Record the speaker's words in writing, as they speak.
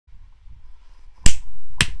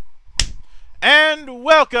And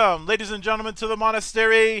welcome, ladies and gentlemen, to the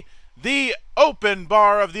monastery, the open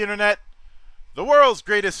bar of the internet, the world's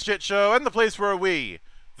greatest shit show, and the place where we,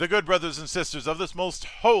 the good brothers and sisters of this most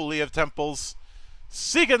holy of temples,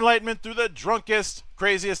 seek enlightenment through the drunkest,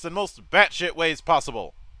 craziest, and most batshit ways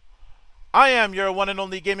possible. I am your one and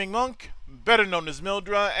only gaming monk, better known as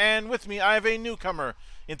Mildra, and with me I have a newcomer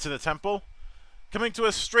into the temple, coming to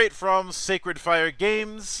us straight from Sacred Fire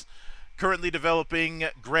Games, currently developing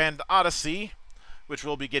Grand Odyssey, which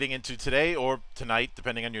we'll be getting into today, or tonight,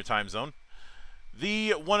 depending on your time zone.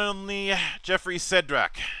 The one and only Jeffrey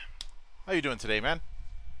Seedrak. How you doing today, man?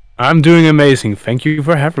 I'm doing amazing. Thank you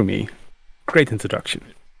for having me. Great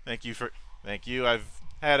introduction. Thank you. I've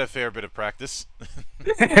had a fair bit of practice.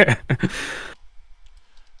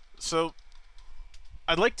 So,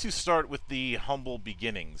 I'd like to start with the humble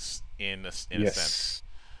beginnings in a sense.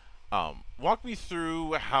 Walk me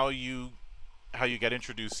through how you got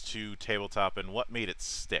introduced to tabletop and what made it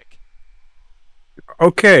stick.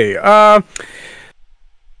 Okay. A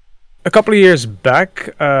couple of years back,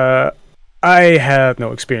 I had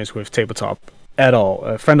no experience with tabletop at all.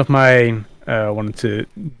 A friend of mine wanted to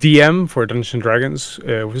DM for Dungeons and Dragons.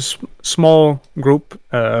 It was a small group,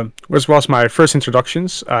 which was my first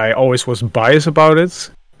introductions. I always was biased about it,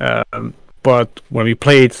 but when we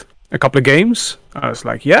played a couple of games, I was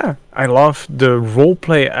like, yeah, I love the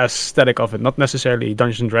roleplay aesthetic of it. Not necessarily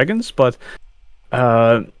Dungeons and Dragons, but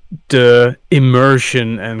the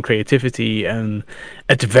immersion and creativity and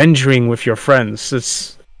adventuring with your friends.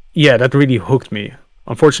 That really hooked me.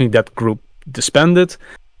 Unfortunately, that group disbanded.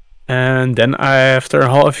 And then after a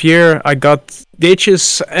half year, I got the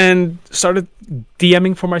itches and started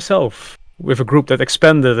DMing for myself with a group that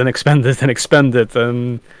expanded and expanded and expanded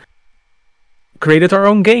and created our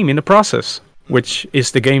own game in the process, which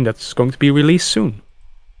is the game that's going to be released soon.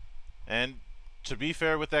 And to be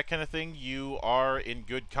fair with that kind of thing, you are in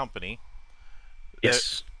good company.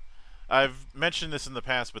 Yes. I've mentioned this in the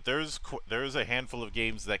past, but there's a handful of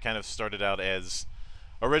games that kind of started out as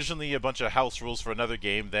originally a bunch of house rules for another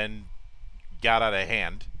game, then got out of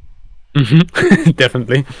hand.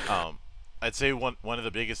 Definitely. I'd say one of the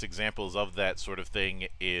biggest examples of that sort of thing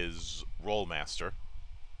is RandomTalkingBush.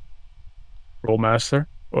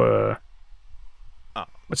 RandomTalkingBush.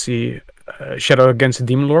 Let's see, Shadow Against the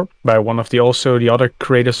Demon Lord by one of the other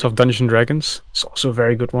creators of Dungeons and Dragons. It's also a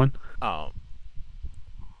very good one.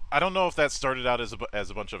 I don't know if that started out as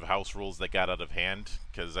a bunch of house rules that got out of hand,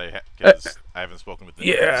 because I haven't spoken with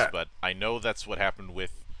the devs, but I know that's what happened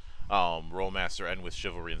with RandomTalkingBush and with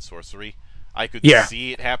Chivalry and Sorcery. I could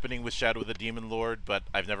see it happening with Shadow of the Demon Lord, but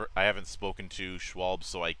I haven't spoken to Schwalb,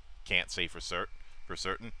 so I can't say for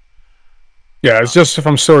certain. Yeah, it's just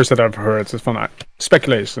from stories that I've heard. It's from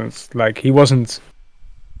speculations. Like, he wasn't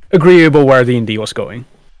agreeable where D&D was going.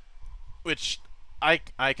 Which I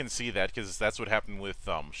can see that, because that's what happened with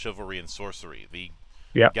Chivalry and Sorcery. The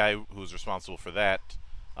guy who's responsible for that,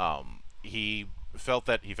 he felt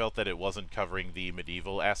that it wasn't covering the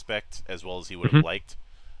medieval aspect as well as he would have liked.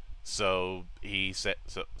 So he said,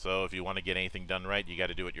 so if you want to get anything done right, you got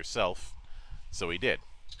to do it yourself. So he did.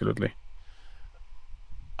 Absolutely.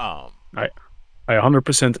 I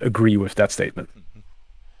 100% agree with that statement.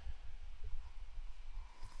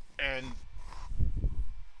 And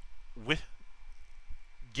with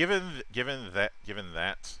given that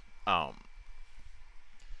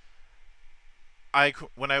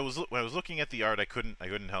when I was looking at the art, I couldn't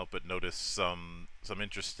help but notice some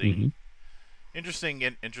interesting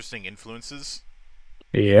influences.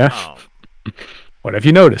 Yeah. What have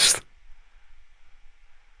you noticed?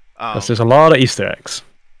 There's a lot of Easter eggs.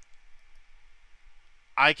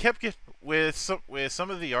 I kept getting with some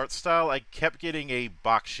of the art style. I kept getting a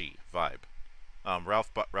Bakshi vibe,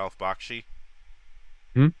 Ralph Bakshi.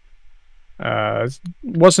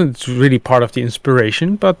 Wasn't really part of the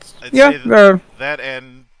inspiration, but I'd say that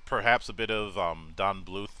and perhaps a bit of Don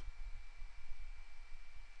Bluth.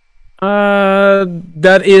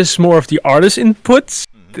 That is more of the artist input.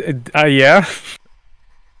 Yeah.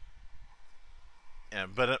 Yeah,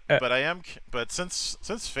 but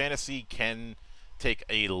since fantasy can take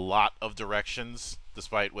a lot of directions,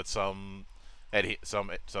 despite what some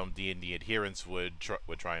D&D adherents would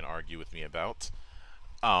try and argue with me about.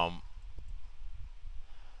 I'm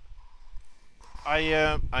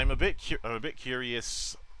a bit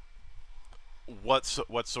curious what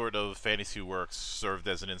sort of fantasy works served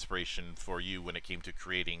as an inspiration for you when it came to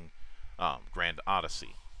creating Grand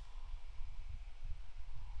Odyssey.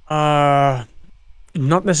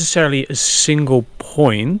 Not necessarily a single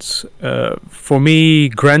point. For me,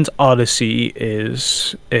 Grand Odyssey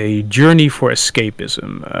is a journey for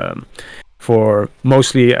escapism. for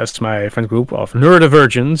mostly as my friend group of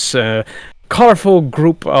neurodivergents, colorful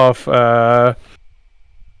group of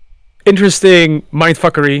interesting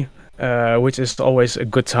mindfuckery, which is always a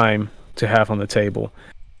good time to have on the table.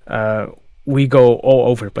 We go all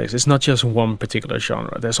over the place. It's not just one particular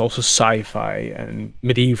genre. There's also sci-fi and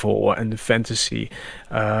medieval and fantasy,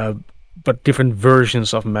 but different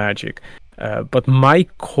versions of magic. But my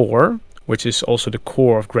core, which is also the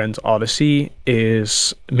core of Grand Odyssey,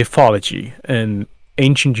 is mythology and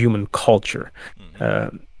ancient human culture.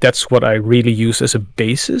 That's what I really use as a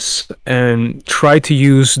basis, and try to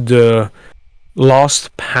use the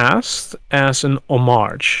lost past as an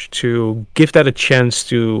homage to give that a chance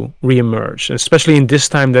to re-emerge, especially in this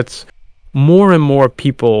time that more and more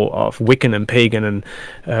people of Wiccan and pagan and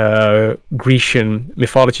Grecian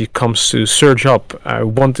mythology comes to surge up. I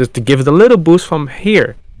wanted to give it a little boost from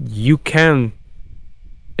here. You can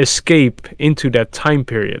escape into that time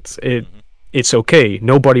period. It's okay.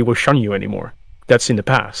 Nobody will shun you anymore. That's in the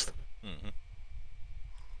past.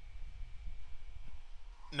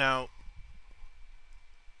 Now,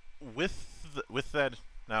 with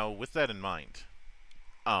that in mind,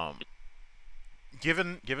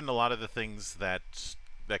 given a lot of the things that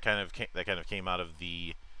kind of came out of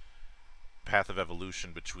the path of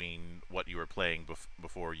evolution between what you were playing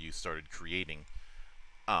before you started creating,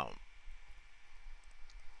 I'd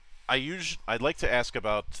like to ask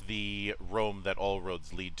about the Rome that all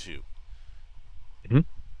roads lead to.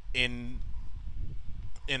 In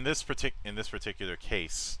this particular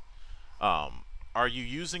case, are you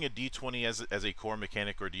using a D20 as a core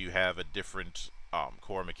mechanic, or do you have a different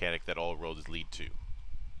core mechanic that all roads lead to?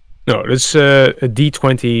 No, it's a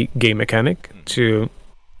D20 game mechanic. To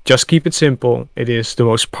just keep it simple, it is the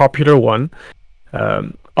most popular one.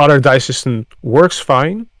 Other dice system works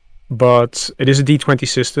fine, but it is a D20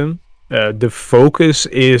 system. The focus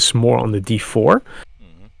is more on the D4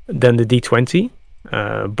 than the D20,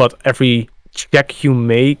 but every check you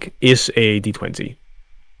make is a D20.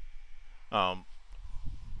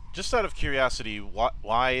 Just out of curiosity,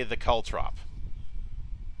 why the caltrop?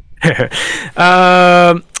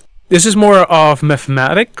 This is more of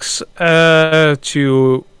mathematics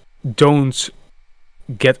to don't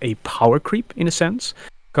get a power creep in a sense,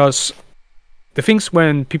 because the things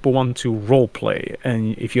when people want to role play,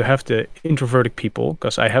 and if you have the introverted people,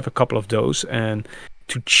 because I have a couple of those, and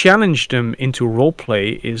to challenge them into role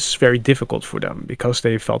play is very difficult for them because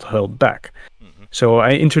they felt held back. So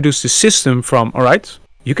I introduced the system from, all right,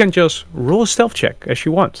 you can just roll a stealth check as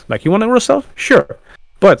you want. Like, you want to roll stealth? Sure.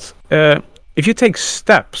 But if you take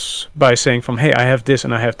steps by saying from, hey, I have this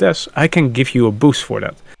and I have this, I can give you a boost for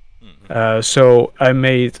that. So I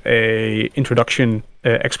made a introduction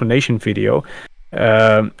explanation video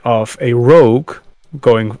of a rogue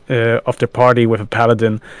going off the party with a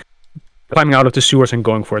paladin, climbing out of the sewers and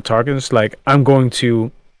going for a target. It's like, I'm going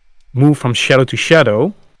to move from shadow to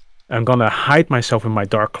shadow. I'm going to hide myself in my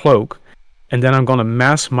dark cloak. And then I'm going to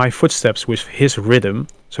mask my footsteps with his rhythm,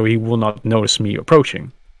 so he will not notice me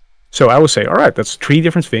approaching. So I will say, all right, that's 3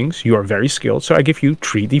 different things. You are very skilled, so I give you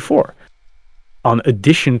 3d4 on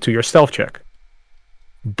addition to your stealth check.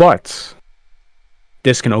 But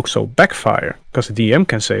this can also backfire, because the DM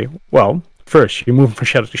can say, well, first, you're moving from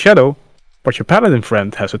shadow to shadow, but your paladin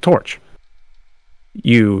friend has a torch.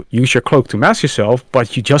 You use your cloak to mask yourself,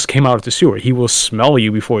 but you just came out of the sewer. He will smell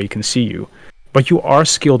you before he can see you. But you are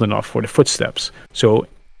skilled enough for the footsteps. So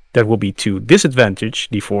that will be 2 disadvantage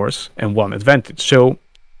d4s and 1 advantage. So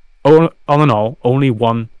all in all, only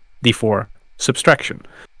 1 d4 subtraction.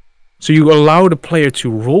 So you allow the player to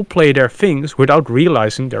roleplay their things without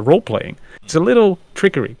realizing they're roleplaying. It's a little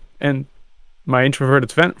trickery. And my introverted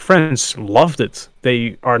friends loved it.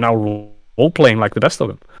 They are now roleplaying like the best of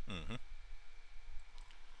them.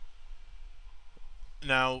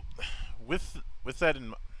 Now, with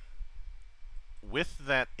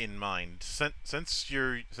that in mind, since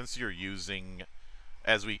you're using,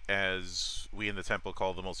 as we in the temple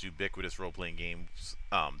call the most ubiquitous role playing games,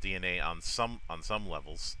 DNA on some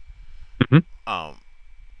levels,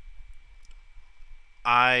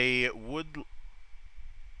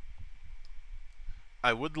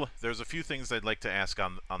 there's a few things I'd like to ask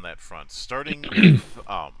on that front, starting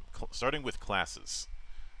with classes.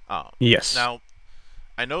 Yes. Now,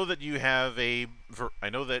 I know that you have it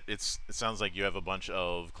sounds like you have a bunch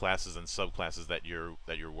of classes and subclasses that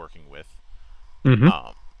you're working with.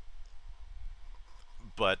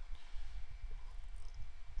 But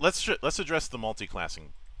let's address the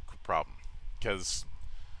multi-classing problem, because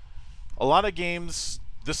a lot of games,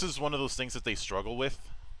 this is one of those things that they struggle with.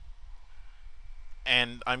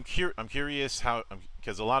 And I'm curious how,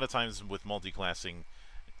 because a lot of times with multi-classing,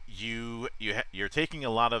 you're taking a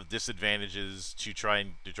lot of disadvantages to try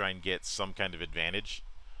and get some kind of advantage.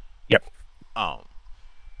 Yep. Um,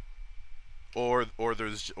 or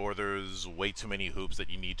there's way too many hoops that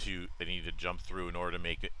you need to jump through in order to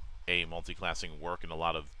make a multi-classing work, and a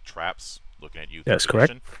lot of traps looking at you through That's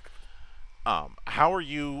correct. vision. How are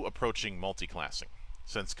you approaching multi-classing,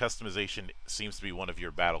 since customization seems to be one of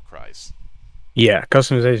your battle cries? Yeah,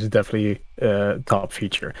 customization is definitely a top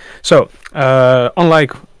feature. So,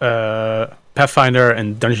 unlike Pathfinder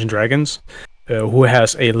and Dungeons and Dragons, who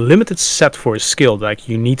has a limited set for a skill, like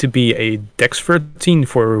you need to be a Dex 13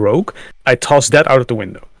 for a rogue, I toss that out of the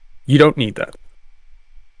window. You don't need that.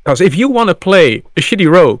 Because if you want to play a shitty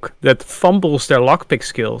rogue that fumbles their lockpick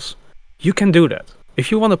skills, you can do that. If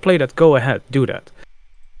you want to play that, go ahead, do that.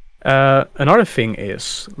 Another thing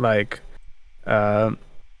is, like,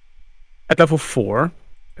 at level 4,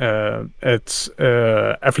 at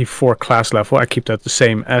every 4 class level, I keep that the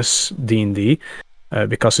same as D&D,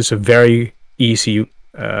 because it's a very easy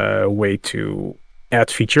way to add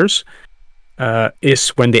features, is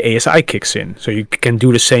when the ASI kicks in. So you can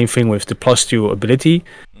do the same thing with the +2 ability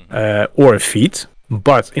or a feat,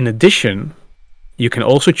 but in addition, you can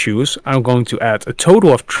also choose, I'm going to add a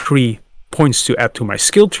total of 3 points to add to my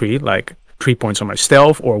skill tree, like 3 points on my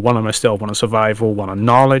stealth, or 1 on my stealth, 1 on survival, 1 on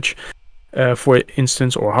knowledge, for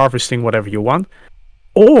instance, or harvesting, whatever you want.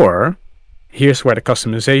 Or, here's where the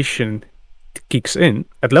customization kicks in.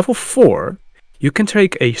 At level 4, you can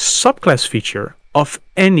take a subclass feature of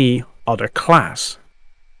any other class.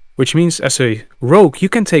 Which means as a rogue, you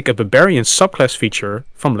can take a barbarian subclass feature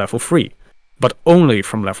from level 3, but only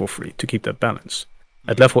from level 3 to keep that balance.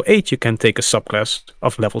 At level 8, you can take a subclass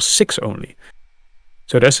of level 6 only.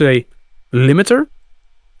 So there's a limiter,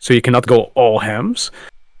 so you cannot go all hams,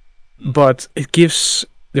 but it gives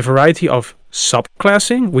the variety of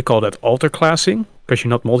subclassing. We call that alter classing, because you're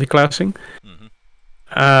not multi-classing,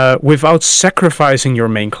 without sacrificing your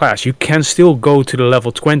main class. You can still go to the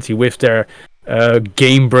level 20 with their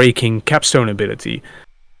game-breaking capstone ability,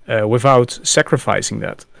 without sacrificing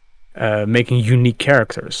that, making unique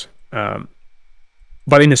characters.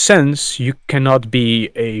 But in a sense, you cannot be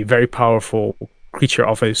a very powerful creature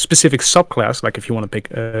of a specific subclass, like if you want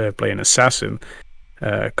to play an assassin,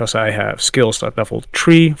 because I have skills at level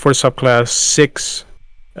 3 for the subclass, 6,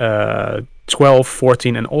 12,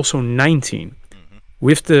 14, and also 19.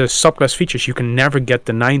 With the subclass features, you can never get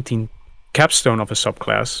the 19 capstone of a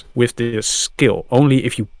subclass with this skill, only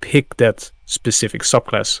if you pick that specific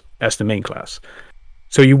subclass as the main class.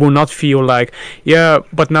 So you will not feel like, yeah,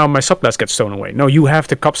 but now my subclass gets stolen away. No, you have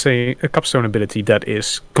the capstone ability that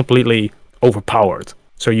is completely overpowered.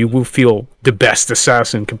 So you will feel the best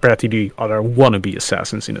assassin compared to the other wannabe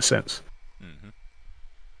assassins, in a sense.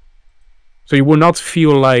 So you will not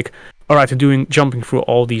feel like, all right, I'm jumping through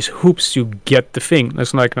all these hoops to get the thing.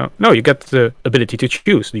 It's like, no, you get the ability to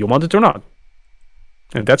choose. Do you want it or not?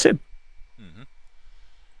 And that's it.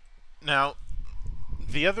 Now,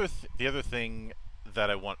 the other thing that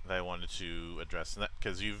I wanted to address,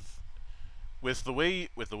 because with the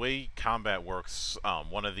way combat works,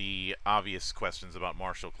 one of the obvious questions about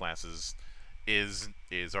martial classes is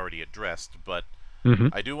already addressed, but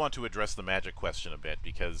I do want to address the magic question a bit,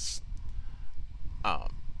 because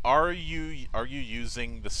are you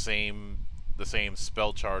using the same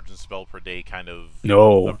spell charge and spell per day kind of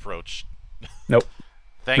approach? Nope.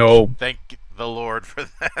 Thank the Lord for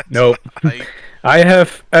that. Nope. I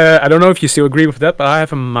have. I don't know if you still agree with that, but I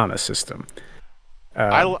have a mana system.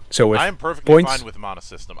 I'm perfectly fine with mana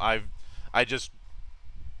system. I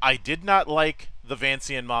did not like the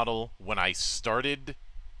Vancian model when I started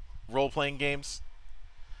role-playing games,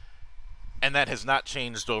 and that has not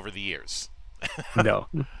changed over the years. No.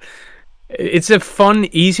 It's a fun,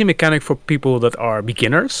 easy mechanic for people that are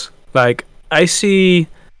beginners. Like, I see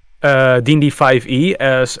D&D 5e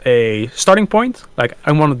as a starting point. Like,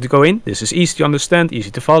 I wanted to go in, this is easy to understand,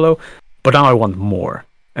 easy to follow, but now I want more.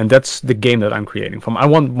 And that's the game that I'm creating from. I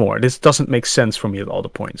want more. This doesn't make sense for me at all the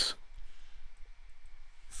points.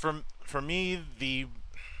 For me,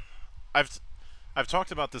 I've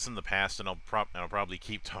talked about this in the past, and I'll probably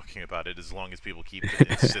keep talking about it as long as people keep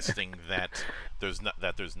insisting that there's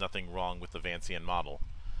nothing wrong with the Vancian model.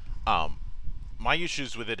 My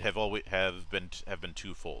issues with it have been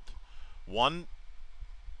twofold. One,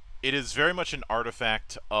 it is very much an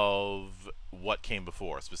artifact of what came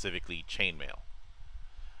before, specifically chainmail.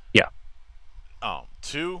 Yeah.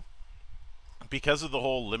 2, because of the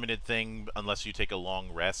whole limited thing, unless you take a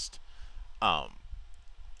long rest,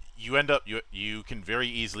 you can very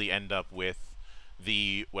easily end up with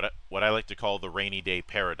the what I like to call the rainy day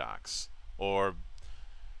paradox, or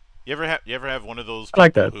you ever have one of those I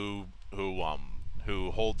like people that.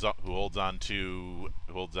 who holds on to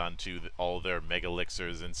all their mega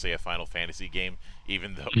elixirs in, say, a Final Fantasy game,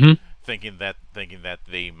 even though Hmm. thinking that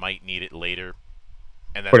they might need it later,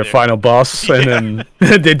 and then For the they're final boss, yeah. and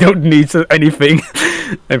then they don't need anything.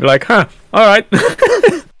 They'd be like, "Huh, all right."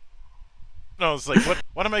 No, it's like,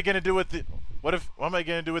 what am I gonna do with what am I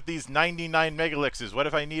gonna do with these 99 mega elixirs? What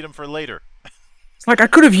if I need them for later? It's like I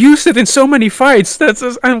could have used it in so many fights. That's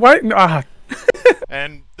just, and why?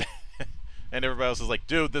 And and everybody else is like,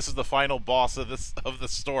 dude, this is the final boss of the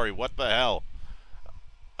story. What the hell?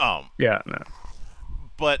 Yeah, no.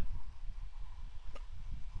 But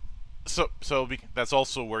that's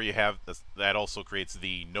also where you have that also creates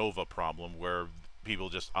the Nova problem, where people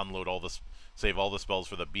just unload save all the spells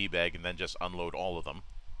for the B bag and then just unload all of them.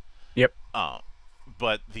 Yep.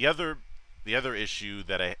 But the other issue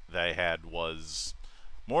that I had was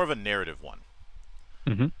more of a narrative one.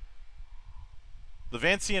 Mm-hmm. The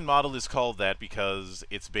Vancian model is called that because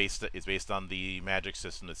it's based on the magic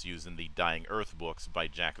system that's used in the Dying Earth books by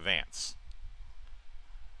Jack Vance,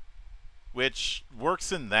 which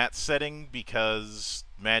works in that setting because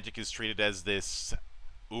magic is treated as this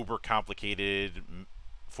uber complicated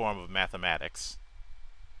form of mathematics,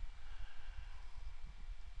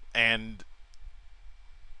 and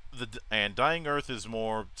Dying Earth is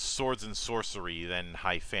more swords and sorcery than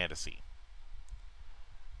high fantasy.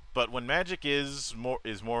 But when magic is more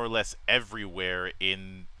or less everywhere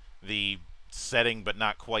in the setting, but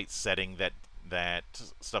not quite setting that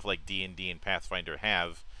stuff like D&D and Pathfinder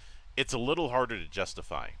have, it's a little harder to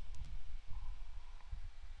justify.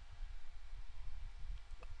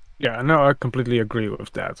 Yeah, no, I completely agree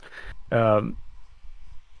with that.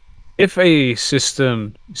 If a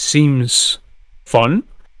system seems fun,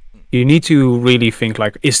 you need to really think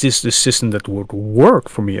like, is this the system that would work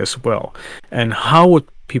for me as well? And how would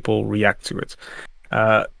people react to it?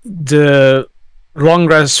 The long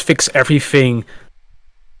rest fix everything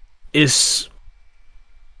is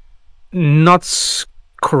not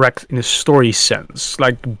correct in a story sense.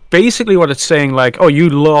 Like, basically what it's saying, like, oh, you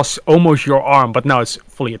lost almost your arm, but now it's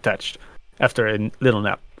fully attached after a little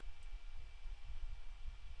nap.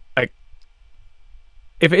 Like,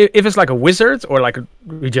 if it's like a wizard or like a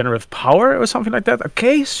regenerative power or something like that,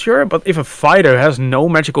 okay, sure. But if a fighter has no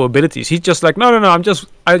magical abilities, he's just like, no,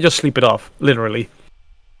 I just sleep it off, literally.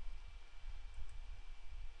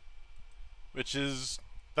 Which is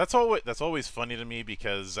that's always funny to me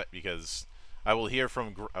because I will hear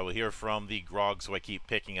from the grogs who I keep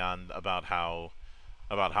picking on about how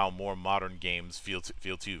more modern games feel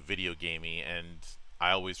too video gamey, and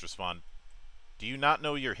I always respond, "Do you not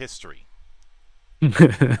know your history?"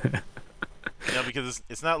 Because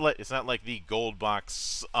it's not like the gold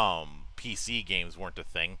box PC games weren't a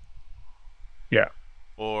thing. Yeah.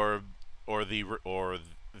 Or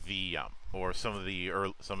some of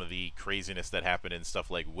the craziness that happened in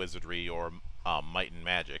stuff like Wizardry or Might and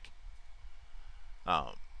Magic.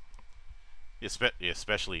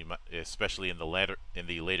 Especially in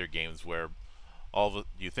the later games where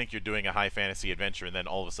you think you're doing a high fantasy adventure and then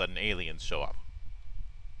all of a sudden aliens show up.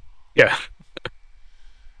 Yeah.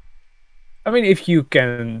 I mean, if you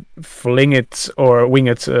can fling it or wing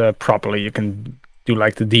it properly, you can do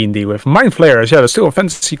like the D&D with mind flayers. Yeah, there's still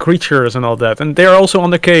fantasy creatures and all that, and they're also on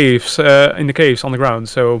the caves, in the caves on the ground.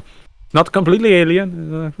 So, not completely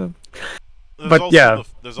alien. But yeah,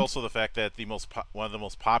 there's also the fact that one of the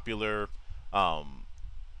most popular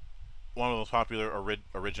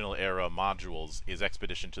original era modules is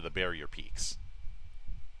Expedition to the Barrier Peaks.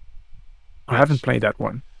 I haven't played that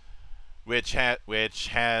one. Which has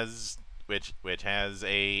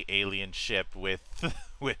a alien ship with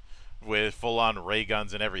with full-on ray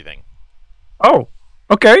guns and everything. Oh,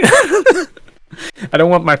 okay. I don't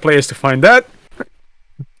want my players to find that.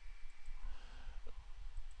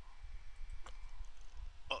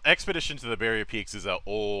 Expedition to the Barrier Peaks is a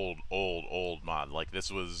old mod. Like this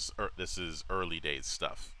is early days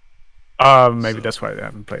stuff. Maybe that's why I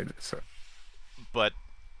haven't played it. So. But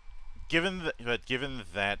given that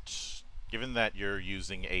you're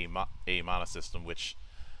using a mana system, which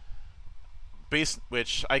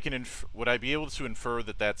I can would I be able to infer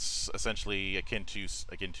that that's essentially akin to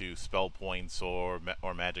spell points or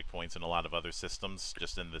magic points in a lot of other systems,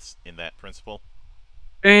 just in that principle?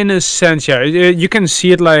 In a sense, yeah. You can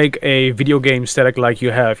see it like a video game static, like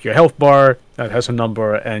you have your health bar that has a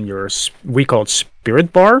number and we call it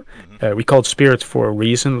spirit bar. Mm-hmm. We call it spirit for a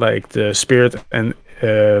reason, like the spirit and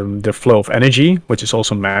the flow of energy, which is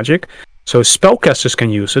also magic. So spellcasters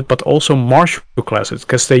can use it, but also martial classes,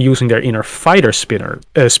 because they're using their inner fighter spirit.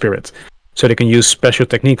 So they can use special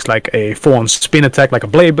techniques like a full-on spin attack, like a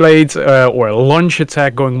blade, or a lunge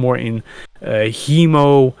attack, going more in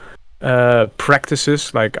hemo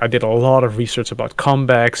practices. Like I did a lot of research about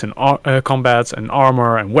combats and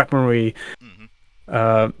armor and weaponry.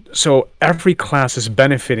 So every class is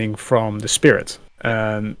benefiting from the spirit.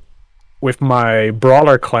 And with my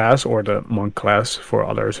brawler class, or the monk class for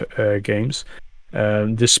other games,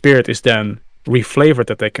 the spirit is then reflavored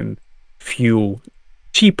that they can fuel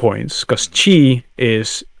chi points, because chi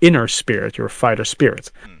is inner spirit, your fighter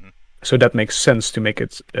spirit. So that makes sense to make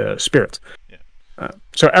it spirit.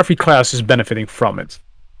 So every class is benefiting from it.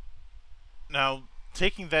 Now,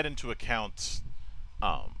 taking that into account,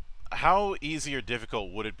 how easy or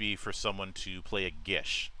difficult would it be for someone to play a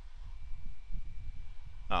Gish?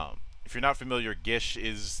 If you're not familiar, Gish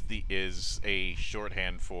is a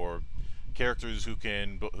shorthand for characters who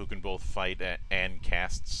can both fight and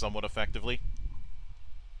cast somewhat effectively.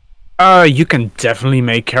 You can definitely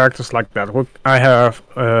make characters like that. I have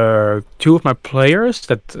 2 of my players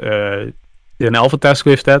that did an alpha test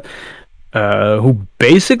with that, who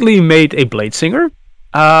basically made a blade singer,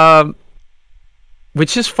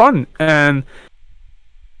 which is fun. And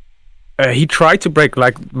he tried to break,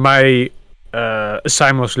 like, my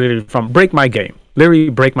assignment was literally from break my game,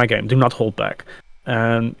 do not hold back.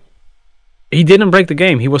 And he didn't break the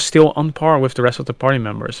game. He was still on par with the rest of the party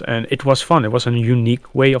members, and it was fun. It was a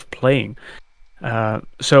unique way of playing.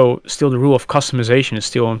 So still the rule of customization is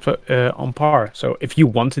still on par. So if you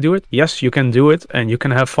want to do it, yes, you can do it, and you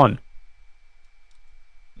can have fun.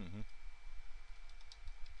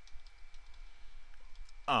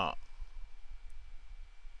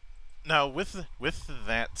 Now, with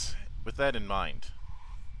that in mind,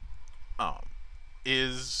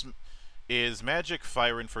 is magic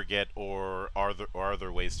fire and forget, or are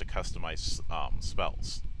there ways to customize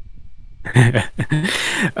spells?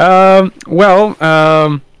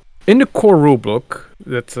 In the core rulebook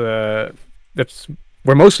that's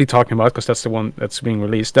we're mostly talking about, because that's the one that's being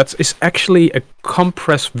released, that is actually a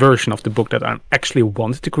compressed version of the book that I actually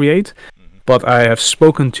wanted to create. But I have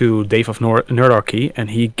spoken to Dave of Nerdarchy, and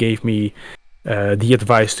he gave me the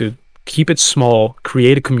advice to keep it small,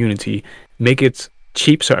 create a community, make it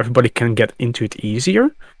cheap so everybody can get into it easier,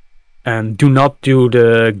 and do not do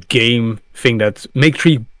the game thing that make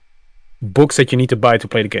 3 books that you need to buy to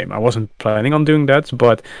play the game. I wasn't planning on doing that,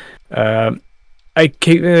 but I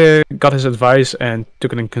got his advice and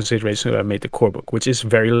took it in consideration. So I made the core book, which is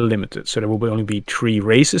very limited. So there will only be 3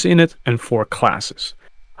 races in it and 4 classes.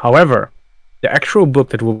 However, the actual book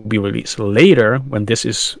that will be released later, when this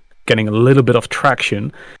is getting a little bit of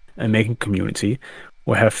traction and making community,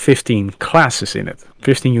 will have 15 classes in it,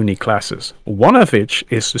 15 unique classes. One of which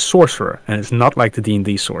is the sorcerer, and it's not like the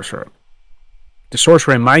D&D sorcerer. The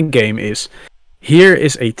sorcerer in my game is, here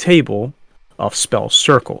is a table of spell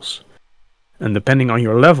circles, and depending on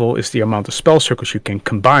your level is the amount of spell circles you can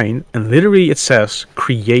combine, and literally it says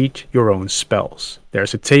create your own spells.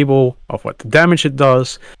 There's a table of what damage it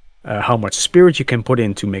does, how much spirit you can put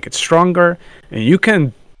in to make it stronger, and you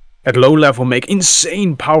can at low level make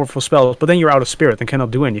insane powerful spells, but then you're out of spirit and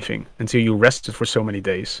cannot do anything until you rested for so many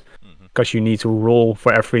days, because you need to roll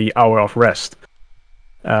for every hour of rest.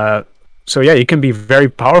 So yeah, you can be very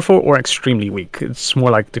powerful or extremely weak. It's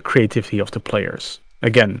more like the creativity of the players.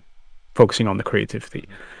 Again, focusing on the creativity.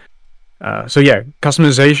 So yeah,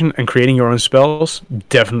 customization and creating your own spells,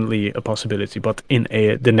 definitely a possibility, but in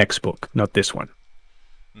the next book, not this one.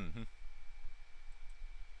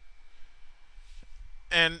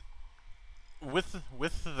 And with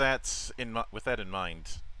that in mind,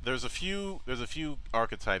 there's a few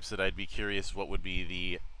archetypes that I'd be curious what would be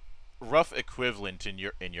the rough equivalent in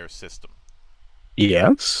your system.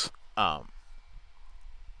 Yes.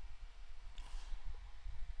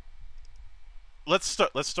 Let's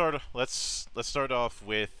start off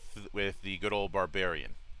with the good old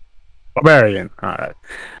barbarian. Barbarian. All right.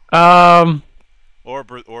 Or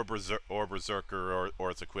berserker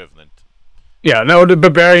or its equivalent. Yeah, no, the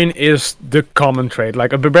barbarian is the common trait.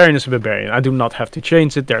 Like, a barbarian is a barbarian. I do not have to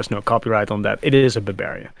change it. There's no copyright on that. It is a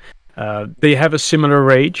barbarian. They have a similar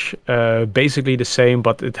rage, basically the same,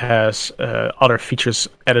 but it has other features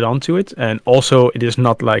added onto it. And also, it is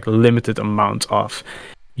not like limited amount of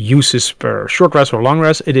uses per short rest or long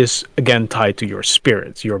rest. It is, again, tied to your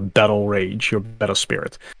spirit, your battle rage, your battle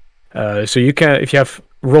spirit. So you can, if you have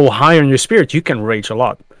roll high on your spirit, you can rage a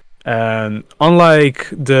lot. And unlike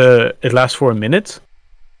it lasts for a minute,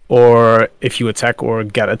 or if you attack or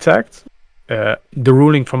get attacked, the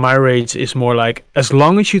ruling for my rage is more like, as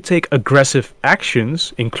long as you take aggressive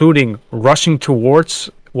actions, including rushing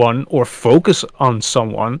towards one or focus on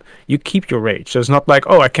someone, you keep your rage. So it's not like,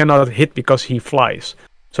 oh, I cannot hit because he flies,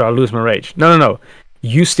 so I lose my rage. No, no, no.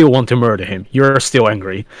 You still want to murder him. You're still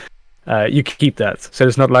angry. You keep that. So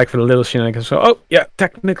it's not like for the little shenanigans. So, oh, yeah,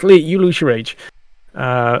 technically you lose your rage.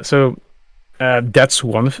 That's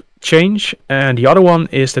one change. And the other one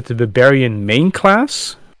is that the Barbarian main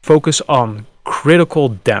class focus on critical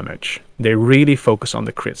damage. They really focus on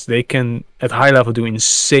the crits. They can, at high level, do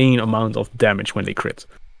insane amount of damage when they crit.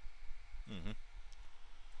 Mm-hmm.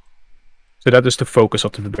 So that is the focus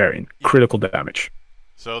of the Barbarian. Yeah. Critical damage.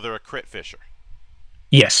 So they're a crit fisher.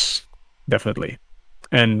 Yes, definitely.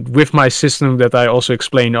 And with my system that I also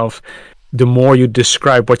explain of, the more you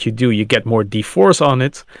describe what you do, you get more D4s on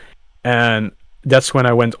it. And that's when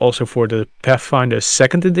I went also for the Pathfinder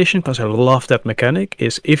 2nd edition, because I love that mechanic,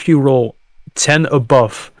 is if you roll 10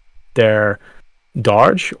 above their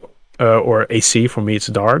dodge, or AC, for me it's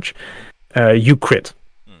dodge, you crit,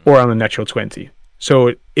 or on a natural 20.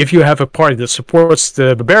 So if you have a party that supports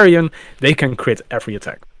the Barbarian, they can crit every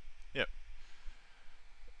attack. Yep.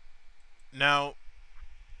 Now,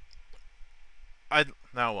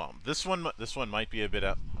 this one might be a bit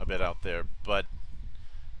out there, but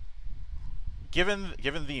given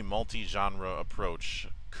the multi-genre approach,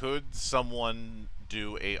 could someone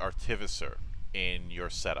do a artificer in your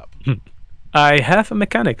setup? I have a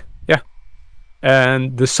mechanic, yeah,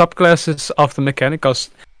 and the subclasses of the mechanic, because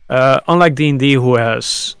unlike D&D, who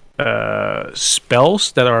has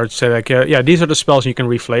spells that are, say, like, yeah, these are the spells, and you can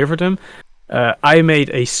reflavor them. I made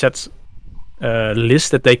a set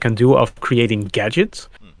list that they can do of creating gadgets.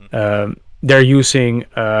 Mm-hmm. They're using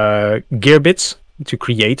gear bits to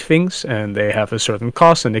create things, and they have a certain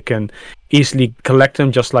cost, and they can easily collect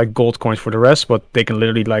them just like gold coins for the rest, but they can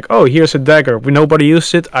literally, like, oh, here's a dagger, nobody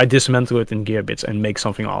used it, I dismantle it in gear bits and make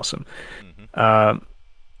something awesome. Mm-hmm.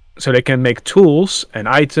 So they can make tools and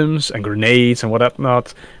items and grenades and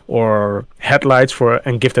whatnot, or headlights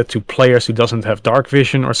and give that to players who doesn't have dark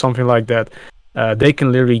vision or something like that. They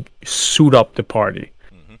can literally suit up the party.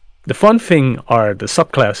 Mm-hmm. The fun thing are the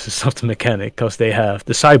subclasses of the mechanic, because they have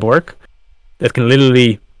the cyborg that can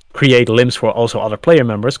literally create limbs for also other player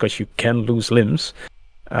members, because you can lose limbs.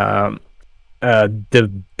 The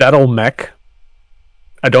battle mech,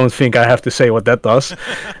 I don't think I have to say what that does.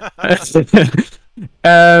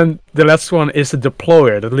 And the last one is the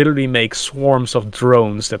deployer that literally makes swarms of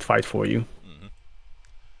drones that fight for you.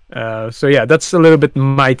 Mm-hmm. So yeah, that's a little bit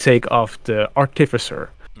my take of the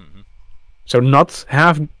artificer. Mm-hmm. So not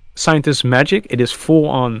half scientist magic, it is full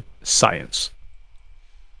on science.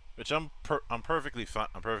 Which I'm perfectly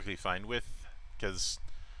fine with, because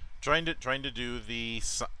trying to do the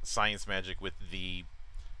science magic with the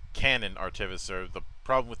canon artificer, the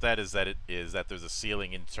problem with that is that there's a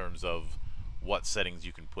ceiling in terms of what settings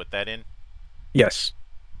you can put that in. Yes.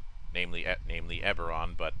 Namely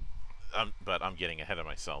Eberron, but I'm getting ahead of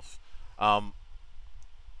myself.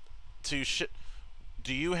 Do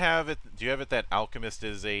you have it that Alchemist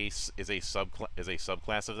is a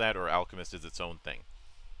subclass of that, or Alchemist is its own thing?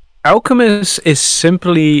 Alchemist is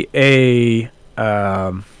simply a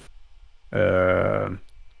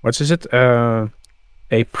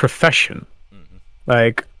a profession. Mm-hmm.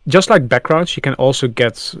 Like, just like backgrounds, you can also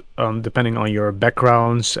get, depending on your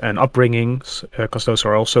backgrounds and upbringings, because those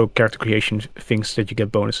are also character creation things that you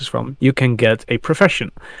get bonuses from, you can get a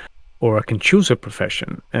profession, or can choose a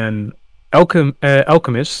profession. And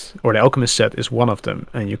Alchemist, or the Alchemist set, is one of them,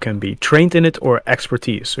 and you can be trained in it or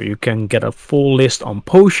expertise. So you can get a full list on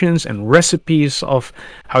potions and recipes of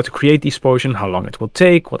how to create these potions, how long it will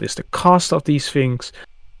take, what is the cost of these things.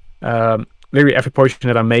 Literally every potion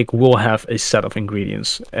that I make will have a set of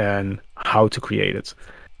ingredients and how to create it.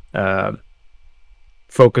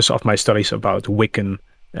 Focus of my studies about Wiccan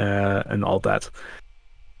and all that.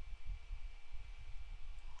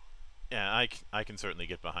 Yeah, I can certainly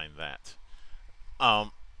get behind that.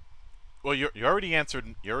 Well, you already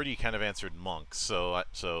kind of answered monks, so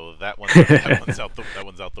that one's out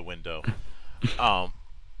the window.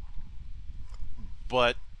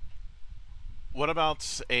 But what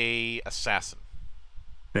about a assassin?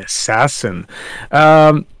 Assassin.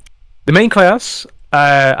 The main class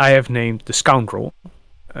I have named the Scoundrel,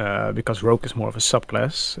 because Rogue is more of a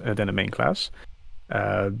subclass than a main class.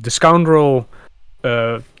 The Scoundrel,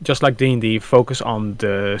 just like D&D, focus on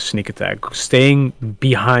the sneak attack, staying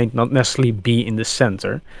behind, not necessarily be in the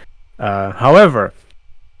center. However,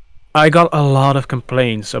 I got a lot of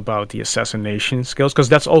complaints about the assassination skills, because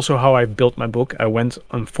that's also how I built my book. I went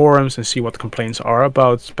on forums and see what complaints are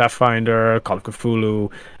about Pathfinder, Call of Cthulhu,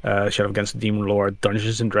 Shadow Against the Demon Lord,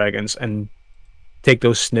 Dungeons and Dragons, and take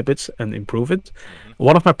those snippets and improve it.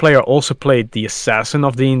 One of my players also played the assassin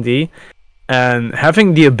of D&D, and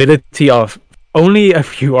having the ability of only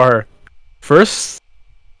if you are first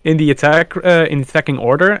in the attacking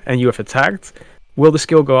order and you have attacked, will the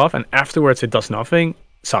skill go off, and afterwards it does nothing,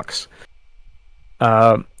 sucks.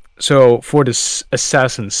 So for this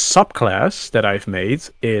assassin subclass that I've made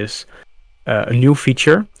is a new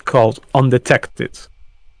feature called Undetected.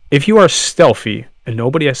 If you are stealthy and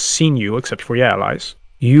nobody has seen you except for your allies,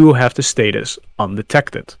 you have the status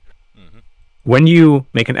Undetected. When you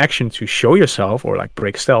make an action to show yourself or like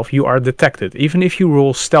break stealth, you are detected. Even if you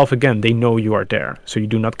roll stealth again, they know you are there, so you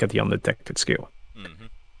do not get the Undetected skill.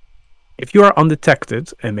 If you are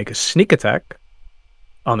undetected and make a sneak attack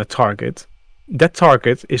on a target, that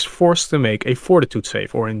target is forced to make a fortitude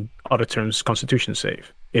save, or in other terms, constitution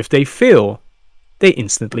save. If they fail, they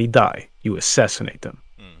instantly die. You assassinate them.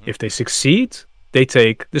 If they succeed, they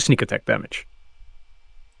take the sneak attack damage.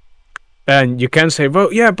 And you can say,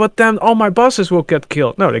 well, yeah, but then all my bosses will get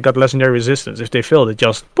killed. No, they got legendary resistance. If they fail, they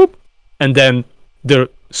just boop. And then the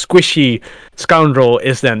squishy scoundrel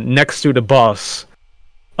is then next to the boss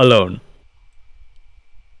alone.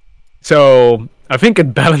 So I think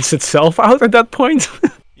it balanced itself out at that point.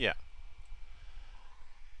 Yeah.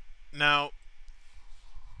 Now,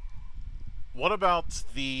 what about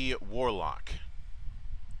the Warlock?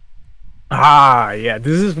 Yeah,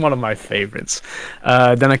 this is one of my favorites.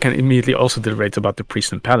 Then I can immediately also deliberate about the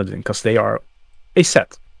Priest and Paladin, because they are a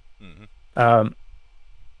set.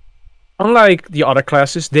 Unlike the other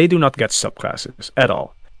classes, they do not get subclasses at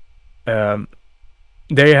all.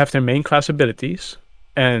 They have their main class abilities,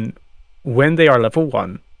 and when they are level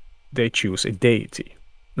 1, they choose a deity.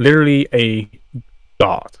 Literally a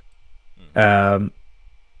god.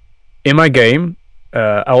 In my game,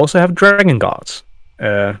 I also have dragon gods.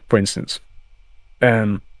 For instance,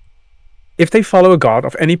 if they follow a god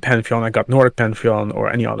of any pantheon, I got Nordic pantheon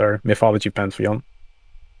or any other mythology pantheon.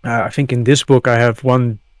 I think in this book I have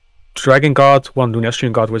one dragon god, one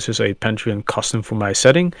Lunestrian god, which is a pantheon custom for my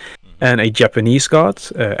setting, and a Japanese god,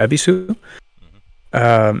 Ebisu.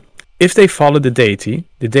 If they follow the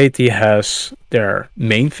deity has their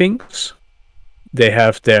main things. They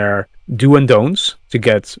have their do and don'ts to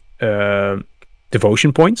get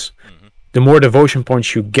devotion points. The more devotion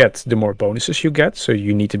points you get, the more bonuses you get, so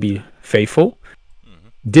you need to be faithful.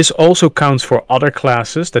 This also counts for other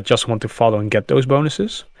classes that just want to follow and get those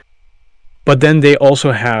bonuses. But then they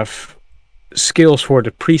also have skills for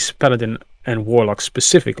the Priest, Paladin, and Warlock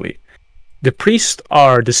specifically. The Priests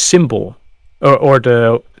are the symbol, or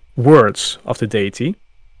the words of the deity.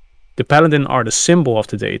 The Paladin are the symbol of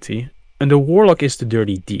the deity. And the Warlock is the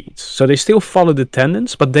dirty deeds. So they still follow the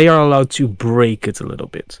tenets, but they are allowed to break it a little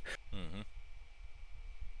bit.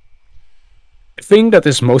 The thing that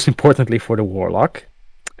is most importantly for the Warlock,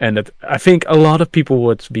 and that I think a lot of people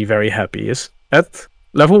would be very happy, is at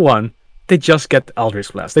level 1, they just get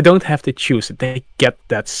Eldritch Blast. They don't have to choose it, they get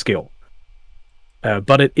that skill.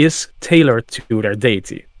 But it is tailored to their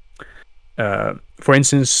deity. For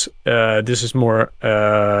instance, this is more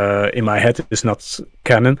in my head, it's not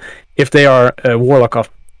canon. If they are a Warlock of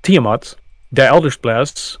Tiamat, their Eldritch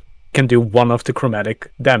Blasts can do one of the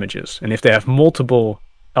chromatic damages. And if they have multiple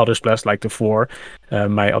Eldritch Blast, like the 4,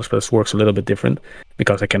 my Eldritch Blast works a little bit different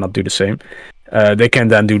because I cannot do the same. They can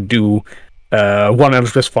then do one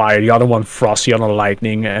Eldritch Blast fire, the other one frost, the other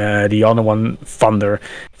lightning, the other one thunder,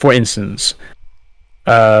 for instance.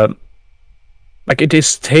 Like it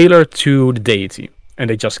is tailored to the deity, and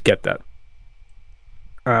they just get that.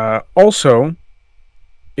 Also,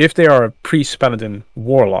 if they are a Priest, Paladin,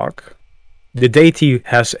 Warlock, the deity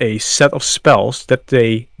has a set of spells that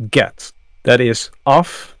they get. That is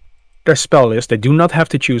off their spell list. They do not have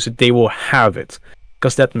to choose it. They will have it.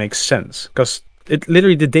 Because that makes sense. Because it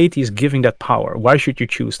literally the deity is giving that power. Why should you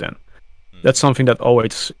choose then? That's something that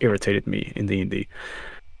always irritated me in D&D.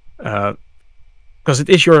 Because it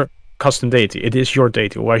is your custom deity. It is your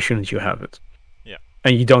deity. Why shouldn't you have it? Yeah.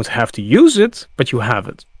 And you don't have to use it, but you have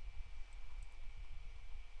it.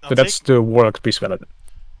 So that's the Warlock Priest Paladin.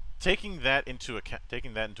 Taking that into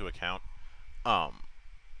account,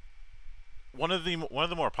 one of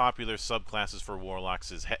the more popular subclasses for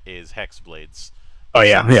Warlocks is Hexblades. Oh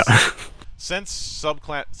yeah,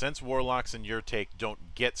 Since Warlocks in your take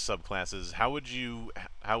don't get subclasses, how would you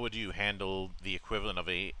handle the equivalent of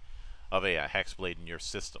a Hexblade in your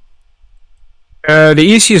system? The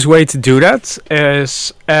easiest way to do that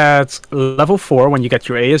is at level 4 when you get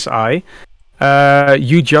your ASI,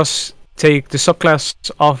 you just take the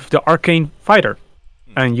subclass of the Arcane Fighter,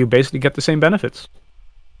 and you basically get the same benefits.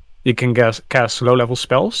 You can cast low-level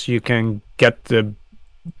spells. You can get the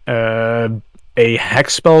a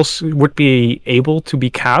hex spell would be able to be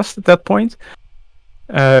cast at that point,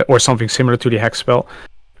 or something similar to the hex spell,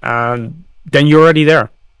 then you're already there.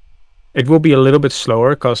 It will be a little bit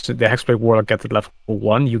slower because the Hexblade Warlock gets at level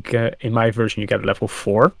 1. You get, in my version, you get level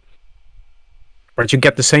 4. But you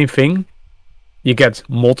get the same thing. You get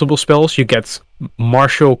multiple spells. You get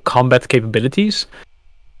martial combat capabilities.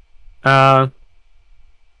 And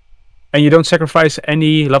you don't sacrifice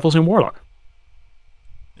any levels in Warlock.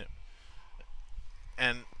 Yeah.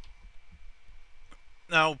 And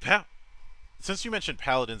now, since you mentioned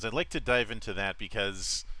Paladins, I'd like to dive into that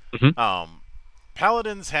because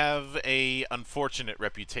Paladins have an unfortunate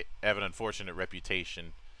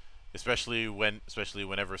reputation, especially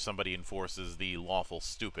whenever somebody enforces the lawful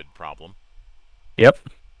stupid problem. Yep.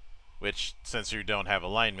 Which, since you don't have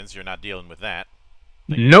alignments, you're not dealing with that.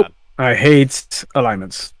 Nope. I hate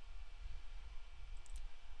alignments.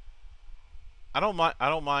 I don't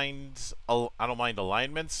mind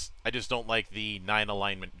alignments. I just don't like the 9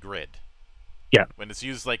 alignment grid. Yeah. When it's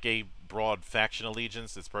used like a broad faction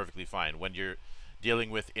allegiance, it's perfectly fine. When you're dealing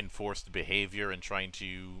with enforced behavior and trying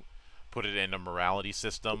to put it in a morality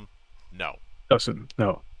system, no. Doesn't,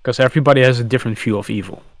 no. Because everybody has a different view of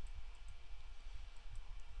evil.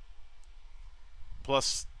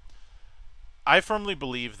 Plus, I firmly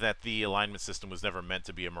believe that the alignment system was never meant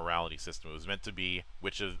to be a morality system. It was meant to be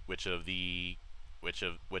which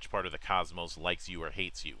part of the cosmos likes you or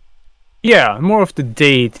hates you. Yeah, more of the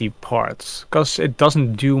deity parts, because it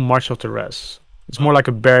doesn't do much of the rest. It's more like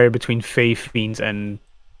a barrier between Fae, Fiends, and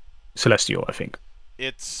Celestial, I think.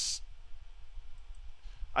 It's...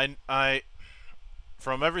 I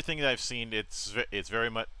from everything that I've seen, it's very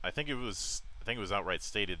much... I think it was outright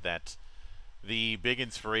stated that the big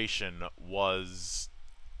inspiration was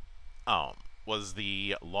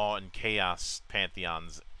the Law and Chaos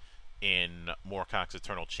pantheons in Moorcock's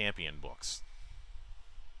Eternal Champion books.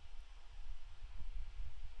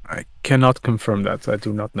 I cannot confirm that. I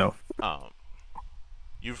do not know.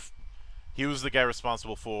 He was the guy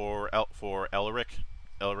responsible for Elric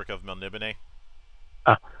of Melnibone.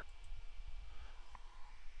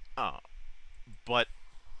 But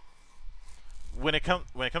when it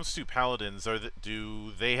comes to paladins,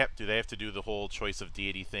 do they have to do the whole choice of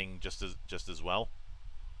deity thing just as well?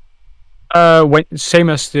 Same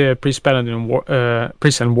as the priest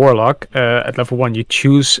and warlock. At level 1, you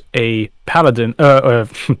choose a paladin, a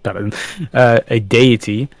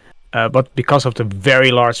deity. But because of the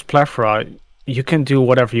very large plethora, you can do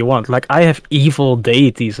whatever you want. Like, I have evil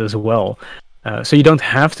deities as well, so you don't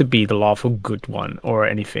have to be the lawful good one or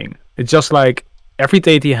anything. It's just like every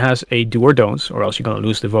deity has a do or don'ts, or else you're gonna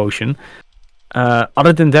lose devotion.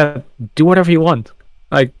 Other than that, do whatever you want.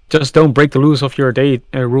 Like, just don't break the rules of your deity,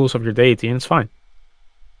 and it's fine.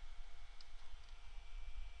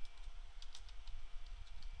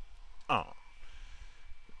 Oh,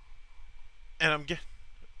 and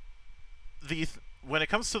when it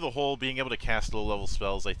comes to the whole being able to cast low-level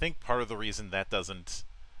spells, I think part of the reason that doesn't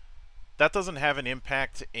have an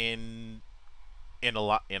impact in a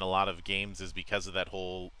lot of games is because of that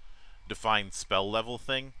whole defined spell level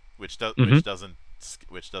thing, which doesn't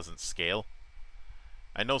scale.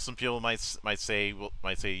 I know some people might say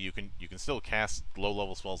you can still cast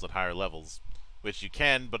low-level spells at higher levels, which you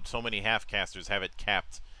can, but so many half-casters have it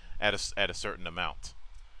capped at a certain amount.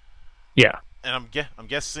 Yeah. And I'm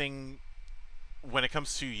guessing when it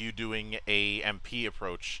comes to you doing a MP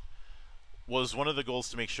approach, was one of the goals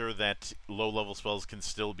to make sure that low-level spells can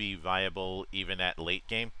still be viable even at late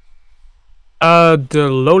game? The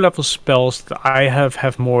low-level spells that I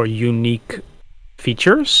have more unique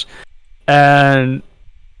features, and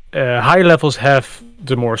high levels have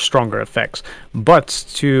the more stronger effects. But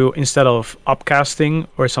instead of upcasting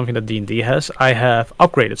or something that D&D has, I have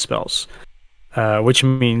upgraded spells. Which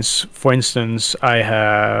means, for instance, I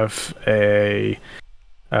have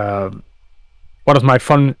one of my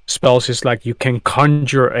fun spells is like you can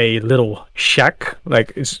conjure a little shack.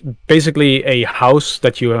 Like, it's basically a house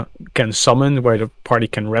that you can summon where the party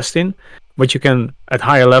can rest in. But you can, at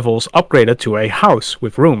higher levels, upgrade it to a house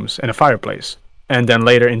with rooms and a fireplace. And then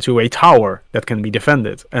later into a tower that can be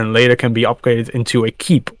defended. And later can be upgraded into a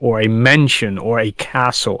keep or a mansion or a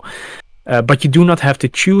castle. But you do not have to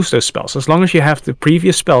choose those spells. As long as you have the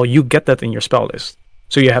previous spell, you get that in your spell list.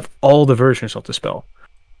 So you have all the versions of the spell.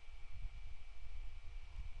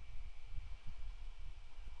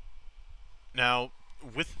 Now,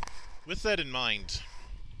 with that in mind,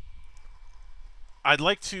 I'd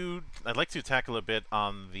like to tackle a bit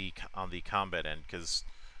on the combat end, because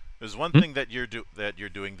there's one thing that you're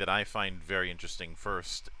doing that I find very interesting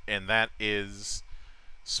first, and that is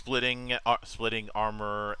splitting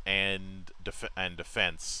armor and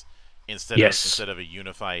defense Yes. instead of a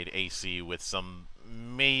unified AC with some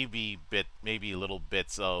maybe little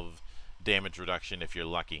bits of damage reduction if you're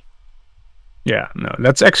lucky. Yeah, no,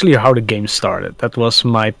 that's actually how the game started. That was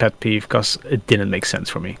my pet peeve because it didn't make sense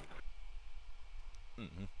for me.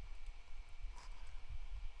 Mm-hmm.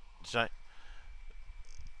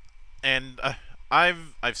 And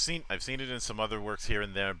I've seen it in some other works here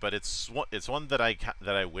and there, but it's one that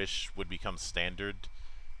I wish would become standard,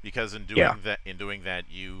 because in doing that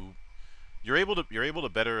you're able to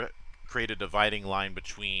better create a dividing line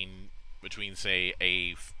between say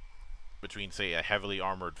a heavily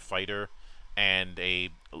armored fighter and a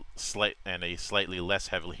slightly less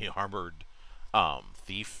heavily armored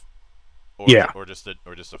thief, or just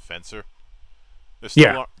a fencer.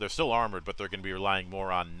 They're still armored, but they're going to be relying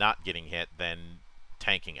more on not getting hit than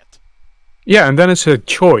tanking it. Yeah, and then it's a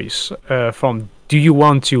choice from, do you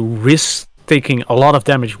want to risk taking a lot of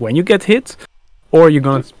damage when you get hit, or you're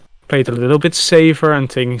going to play it a little bit safer and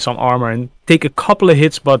taking some armor and take a couple of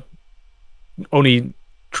hits, but only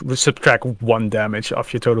subtract 1 damage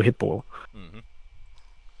off your total hit pool. Mm-hmm.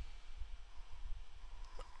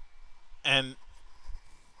 And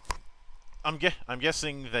I'm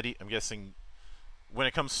guessing when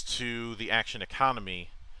it comes to the action economy,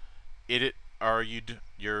 you're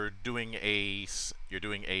doing a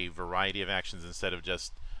variety of actions instead of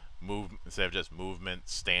just movement,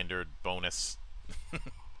 standard, bonus.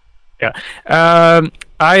 Yeah,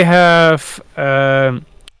 I have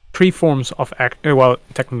 3 forms of well,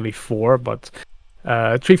 technically 4, but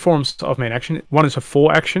 3 forms of main action. One is a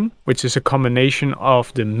full action, which is a combination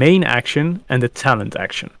of the main action and the talent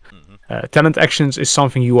action. Talent actions is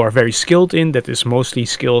something you are very skilled in. That is mostly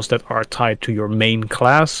skills that are tied to your main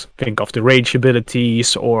class. Think of the rage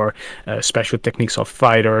abilities or special techniques of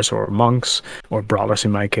fighters or monks or brawlers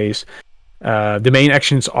in my case. The main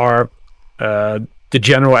actions are the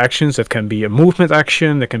general actions. That can be a movement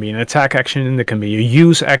action, that can be an attack action, that can be a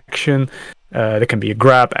use action, that can be a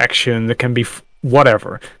grab action, that can be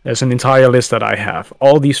whatever. There's an entire list that I have.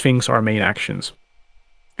 All these things are main actions.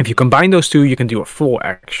 If you combine those two, you can do a full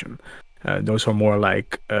action. Those are more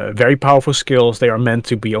like very powerful skills. They are meant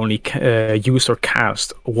to be only used or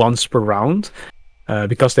cast once per round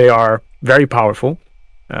because they are very powerful.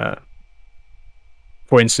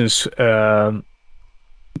 For instance,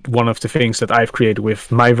 one of the things that I've created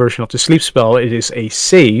with my version of the sleep spell, it is a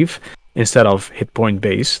save instead of hit point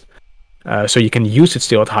based. So you can use it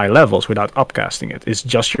still at high levels without upcasting it. It's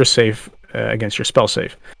just your save against your spell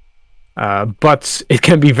save. But it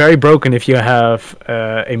can be very broken if you have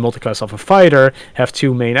a multiclass of a fighter, have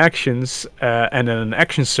 2 main actions, and then an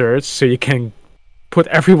action surge, so you can put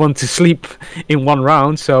everyone to sleep in 1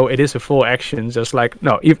 round. So it is a full action, just like,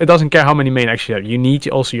 no, it doesn't care how many main actions you have. You need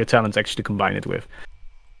also your talent action to combine it with.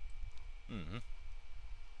 Mm-hmm.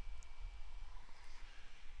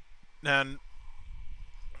 And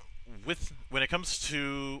when it comes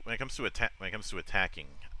to attacking,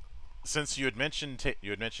 since you had mentioned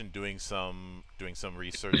doing some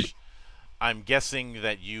research, I'm guessing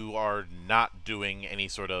that you are not doing any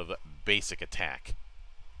sort of basic attack.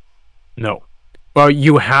 No. Well,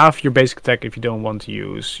 you have your basic attack if you don't want to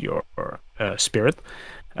use your spirit,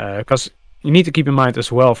 because you need to keep in mind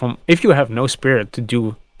as well, from if you have no spirit to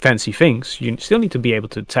do fancy things, you still need to be able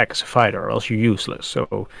to attack as a fighter, or else you're useless.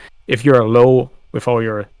 So if you're low with all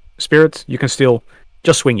your spirit, you can still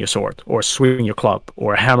just swing your sword, or swing your club,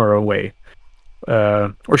 or hammer away,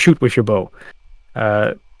 or shoot with your bow.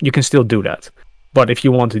 You can still do that. But if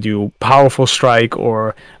you want to do powerful strike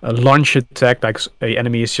or a launch attack, like an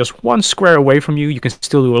enemy is just 1 square away from you, you can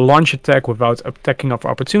still do a launch attack without attacking of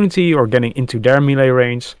opportunity or getting into their melee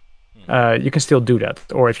range. You can still do that.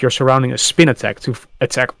 Or if you're surrounding a spin attack to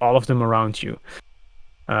attack all of them around you.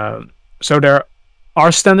 So there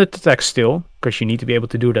are standard attacks still, because you need to be able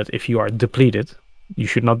to do that if you are depleted. You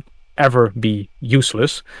should not ever be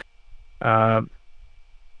useless.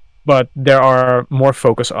 But there are more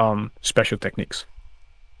focus on special techniques.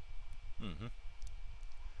 Mm-hmm.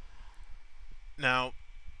 Now,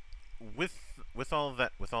 with all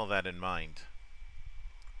that in mind,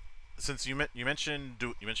 since you mentioned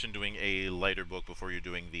doing a lighter book before you're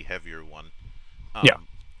doing the heavier one, Yeah.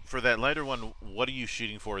 For that lighter one, what are you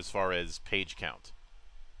shooting for as far as page count?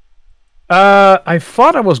 I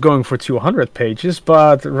thought I was going for 200 pages,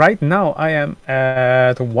 but right now I am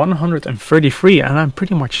at 133, and I'm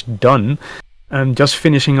pretty much done. I'm just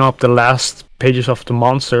finishing up the last pages of the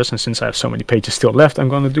monsters, and since I have so many pages still left, I'm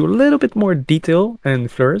going to do a little bit more detail and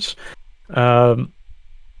flourish.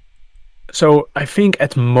 So I think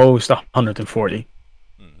at most 140.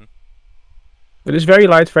 Mm-hmm. It is very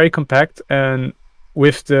light, very compact, and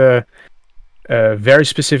with the very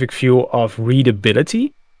specific view of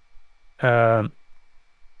readability.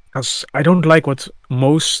 Because I don't like what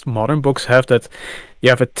most modern books have, that you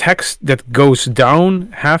have a text that goes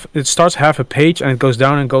down half. It starts half a page and it goes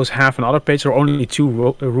down and goes half another page. There are only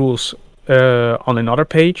two rules on another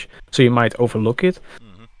page, so you might overlook it.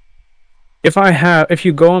 Mm-hmm. If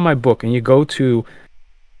you go on my book and you go to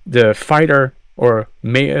the fighter or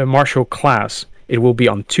martial class, it will be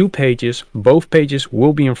on 2 pages. Both pages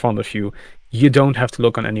will be in front of you. You don't have to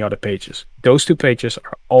look on any other pages. Those 2 pages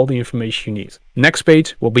are all the information you need. Next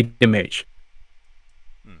page will be the mage.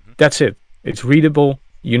 Mm-hmm. That's it. It's readable.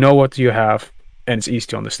 You know what you have, and it's easy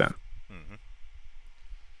to understand. Mm-hmm.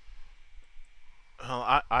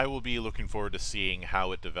 Well, I will be looking forward to seeing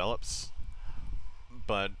how it develops.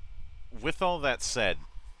 But with all that said,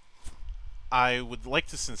 I would like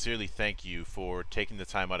to sincerely thank you for taking the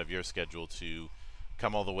time out of your schedule to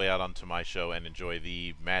come all the way out onto my show and enjoy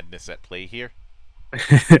the madness at play here.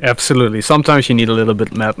 Absolutely. Sometimes you need a little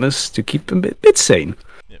bit madness to keep a bit sane.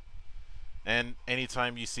 Yep. And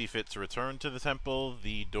anytime you see fit to return to the temple,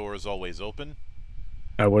 the door is always open.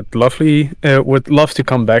 I would love to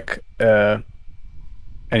come back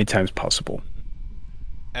anytime possible.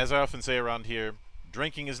 As I often say around here,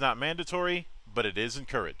 drinking is not mandatory, but it is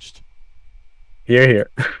encouraged. Hear, hear.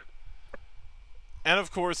 And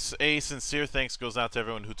of course, a sincere thanks goes out to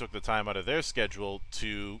everyone who took the time out of their schedule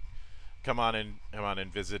to come on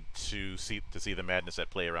and visit to see the madness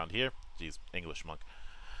at play around here. Jeez, English monk.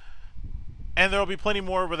 And there will be plenty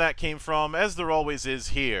more where that came from, as there always is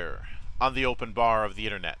here on the open bar of the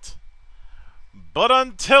internet. But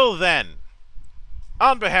until then,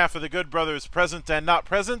 on behalf of the good brothers present and not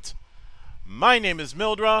present, my name is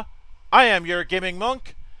Mildra. I am your gaming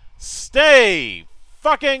monk. Stay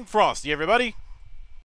fucking frosty, everybody.